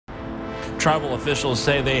Tribal officials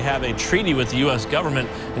say they have a treaty with the U.S. government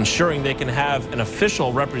ensuring they can have an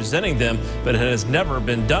official representing them, but it has never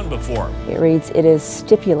been done before. It reads, "It is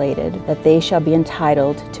stipulated that they shall be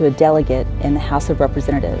entitled to a delegate in the House of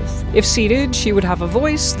Representatives." If seated, she would have a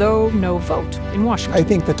voice, though no vote in Washington. I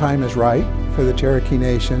think the time is right for the Cherokee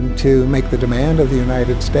Nation to make the demand of the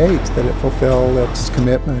United States that it fulfill its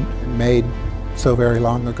commitment made so very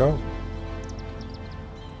long ago.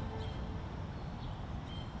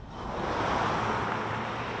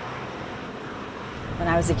 When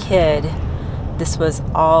I was a kid, this was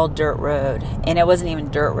all dirt road, and it wasn't even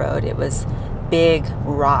dirt road, it was big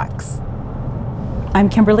rocks. I'm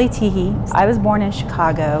Kimberly Teehee. I was born in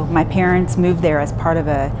Chicago. My parents moved there as part of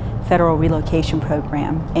a federal relocation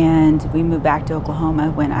program, and we moved back to Oklahoma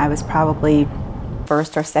when I was probably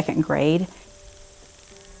first or second grade.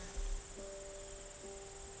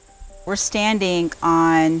 We're standing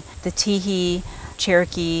on the Teehee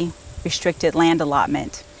Cherokee restricted land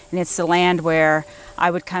allotment, and it's the land where I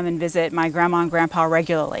would come and visit my grandma and grandpa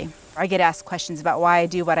regularly. I get asked questions about why I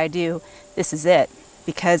do what I do. This is it.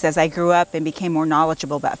 Because as I grew up and became more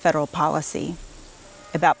knowledgeable about federal policy,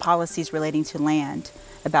 about policies relating to land,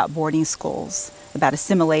 about boarding schools, about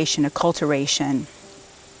assimilation, acculturation,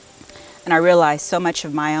 and I realized so much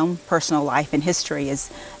of my own personal life and history is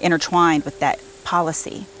intertwined with that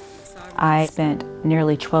policy. I spent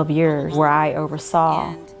nearly 12 years where I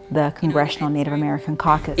oversaw the Congressional Native American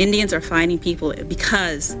Caucus. Indians are fighting people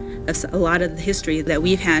because of a lot of the history that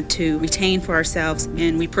we've had to retain for ourselves,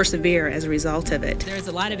 and we persevere as a result of it. There's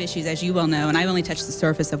a lot of issues, as you well know, and I've only touched the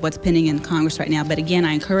surface of what's pending in Congress right now, but again,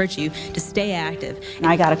 I encourage you to stay active. And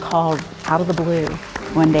I got a call out of the blue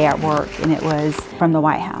one day at work, and it was from the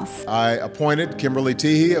White House. I appointed Kimberly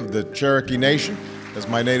Teehee of the Cherokee Nation as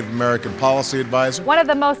my Native American policy advisor. One of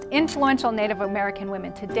the most influential Native American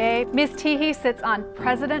women today, Ms. Teehee sits on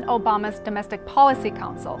President Obama's Domestic Policy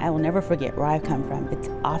Council. I will never forget where I've come from. It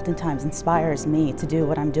oftentimes inspires me to do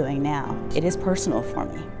what I'm doing now. It is personal for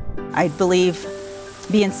me. I believe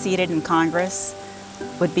being seated in Congress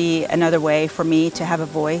would be another way for me to have a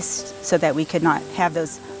voice so that we could not have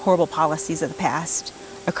those horrible policies of the past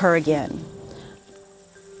occur again.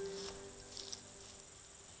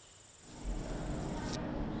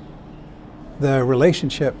 The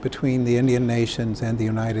relationship between the Indian nations and the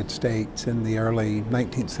United States in the early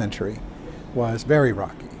 19th century was very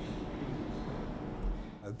rocky.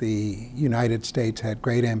 The United States had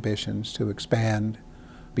great ambitions to expand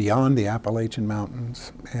beyond the Appalachian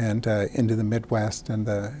Mountains and into the Midwest and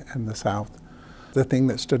the South. The thing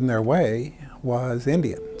that stood in their way was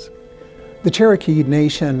Indians. The Cherokee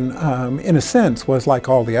Nation, in a sense, was like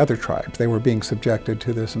all the other tribes. They were being subjected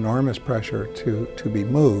to this enormous pressure to be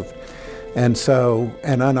moved. And so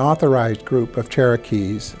an unauthorized group of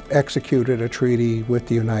Cherokees executed a treaty with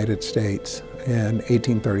the United States in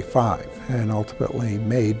 1835 and ultimately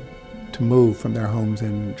made to move from their homes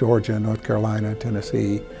in Georgia, North Carolina,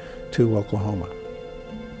 Tennessee to Oklahoma.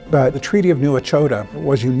 But the Treaty of New Echota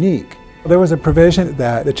was unique. There was a provision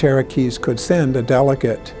that the Cherokees could send a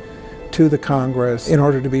delegate to the Congress in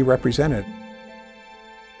order to be represented.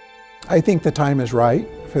 I think the time is right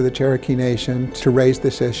for the Cherokee Nation to raise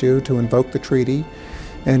this issue, to invoke the treaty,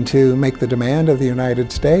 and to make the demand of the United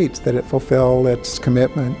States that it fulfill its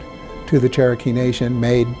commitment to the Cherokee Nation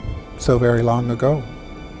made so very long ago.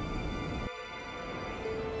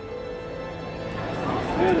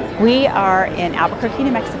 We are in Albuquerque,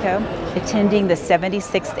 New Mexico, attending the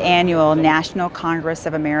 76th Annual National Congress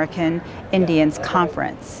of American Indians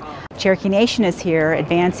Conference. Cherokee Nation is here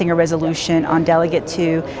advancing a resolution on delegate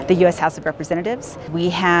to the U.S. House of Representatives. We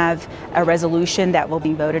have a resolution that will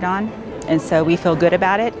be voted on, and so we feel good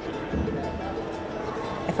about it.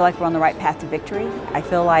 I feel like we're on the right path to victory. I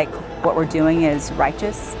feel like what we're doing is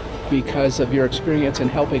righteous. Because of your experience in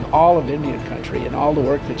helping all of Indian country and all the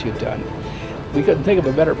work that you've done, we couldn't think of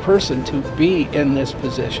a better person to be in this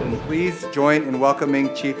position. Please join in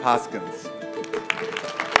welcoming Chief Hoskins.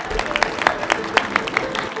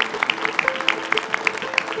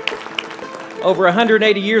 Over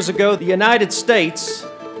 180 years ago, the United States,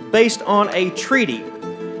 based on a treaty,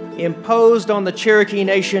 imposed on the Cherokee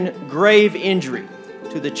Nation grave injury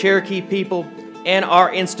to the Cherokee people and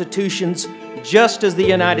our institutions, just as the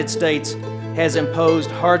United States has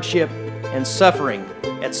imposed hardship and suffering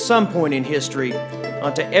at some point in history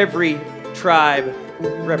onto every tribe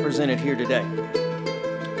represented here today.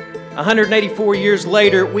 184 years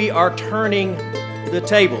later, we are turning the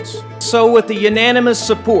tables. So with the unanimous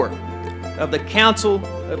support of the Council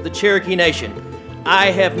of the Cherokee Nation, I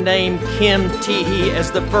have named Kim Teehee as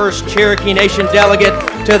the first Cherokee Nation delegate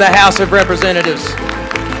to the House of Representatives.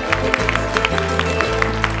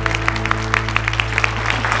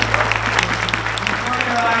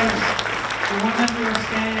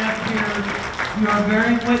 are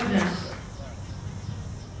bearing witness.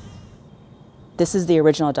 This is the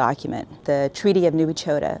original document, the Treaty of New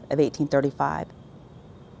Echota of 1835.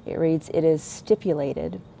 It reads, "It is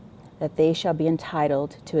stipulated that they shall be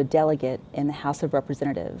entitled to a delegate in the House of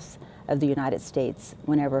Representatives of the United States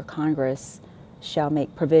whenever Congress shall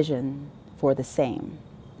make provision for the same."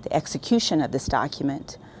 The execution of this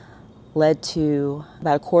document led to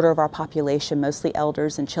about a quarter of our population, mostly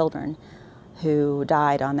elders and children, who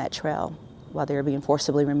died on that trail while they were being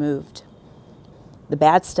forcibly removed. The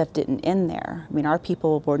bad stuff didn't end there. I mean, our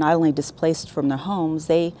people were not only displaced from their homes,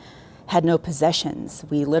 they had no possessions.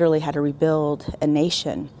 We literally had to rebuild a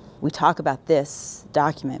nation. We talk about this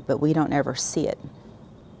document, but we don't ever see it.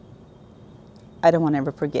 I don't want to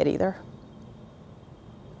ever forget either.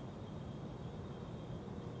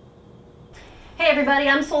 Hey everybody,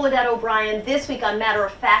 I'm Soledad O'Brien. This week on Matter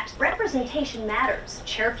of Fact, representation matters.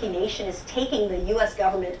 Cherokee Nation is taking the U.S.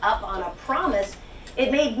 government up on a promise it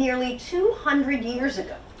made nearly 200 years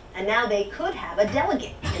ago. And now they could have a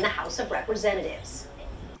delegate in the House of Representatives.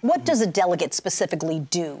 What does a delegate specifically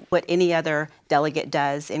do? What any other delegate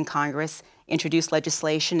does in Congress: introduce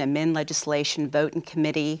legislation, amend legislation, vote in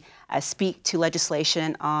committee, speak to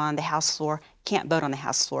legislation on the House floor. Can't vote on the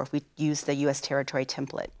House floor if we use the U.S. territory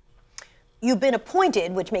template. You've been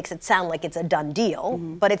appointed, which makes it sound like it's a done deal,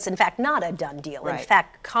 but it's in fact not a done deal. Right. In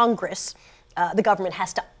fact, Congress, the government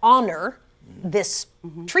has to honor this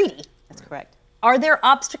treaty. That's correct. Are there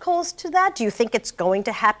obstacles to that? Do you think it's going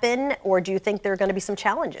to happen, or do you think there are going to be some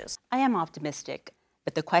challenges? I am optimistic,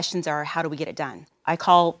 but the questions are, how do we get it done? I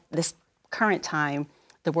call this current time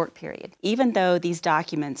the work period. Even though these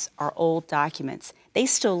documents are old documents, they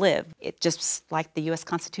still live. It just like the U.S.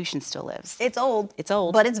 Constitution still lives. It's old. It's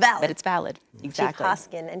old. But it's valid. But it's valid. Exactly. Chief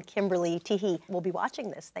Hoskin and Kimberly Teehee will be watching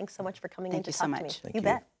this. Thanks so much for coming in to talk to me. You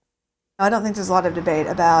bet. I don't think there's a lot of debate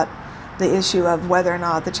about the issue of whether or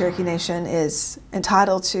not the Cherokee Nation is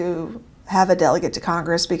entitled to have a delegate to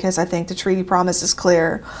Congress, because I think the treaty promise is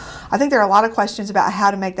clear. I think there are a lot of questions about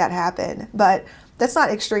how to make that happen, but that's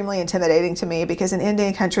not extremely intimidating to me, because in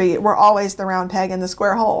Indian country, we're always the round peg in the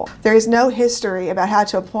square hole. There is no history about how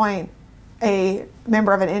to appoint a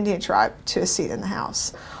member of an Indian tribe to a seat in the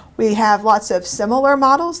House. We have lots of similar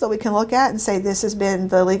models that we can look at and say this has been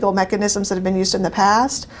the legal mechanisms that have been used in the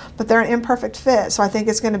past, but they're an imperfect fit. So I think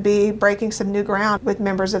it's going to be breaking some new ground with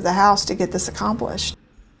members of the House to get this accomplished.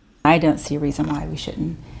 I don't see a reason why we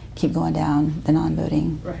shouldn't keep going down the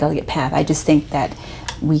non-voting delegate path. I just think that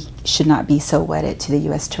we should not be so wedded to the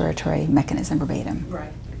U.S. territory mechanism verbatim.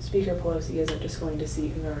 Right. Speaker Pelosi isn't just going to seat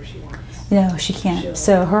whoever she wants. No, she can't.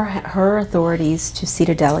 So her authorities to seat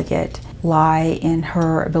a delegate lie in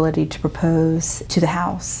her ability to propose to the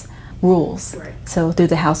House rules. Right. So through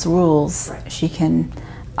the House rules, she can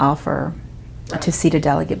offer to seat a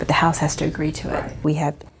delegate, but the House has to agree to it. We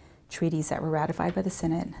have treaties that were ratified by the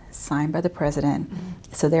Senate, signed by the President.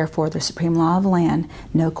 So therefore, the supreme law of the land,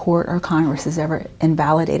 no court or Congress has ever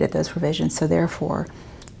invalidated those provisions. So therefore,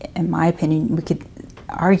 in my opinion, we could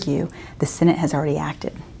argue the Senate has already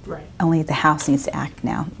acted. Right. Only the House needs to act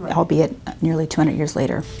now, albeit nearly 200 years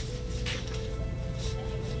later.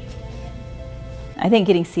 I think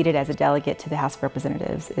getting seated as a delegate to the House of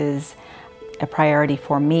Representatives is a priority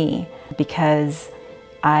for me, because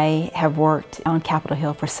I have worked on Capitol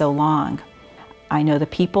Hill for so long. I know the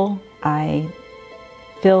people. I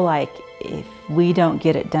feel like if we don't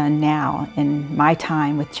get it done now, in my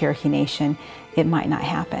time with Cherokee Nation, it might not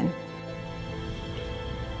happen.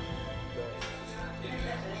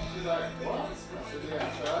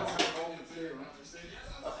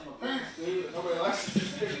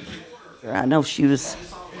 I know she was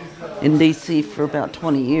in D.C. for about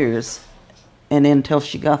 20 years, and until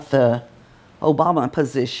she got the Obama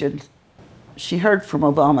position. She heard from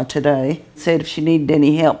Obama today, said if she needed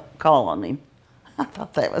any help, call on him. I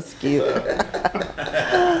thought that was cute.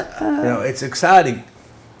 You know, it's exciting.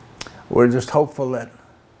 We're just hopeful that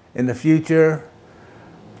in the future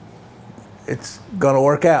it's going to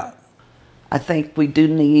work out. I think we do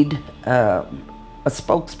need a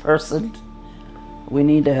spokesperson. We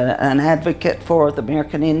need an advocate for the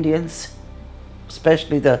American Indians,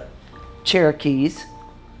 especially the Cherokees.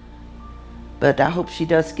 But I hope she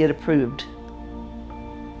does get approved.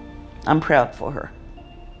 I'm proud for her.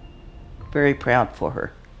 Very proud for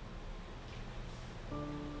her.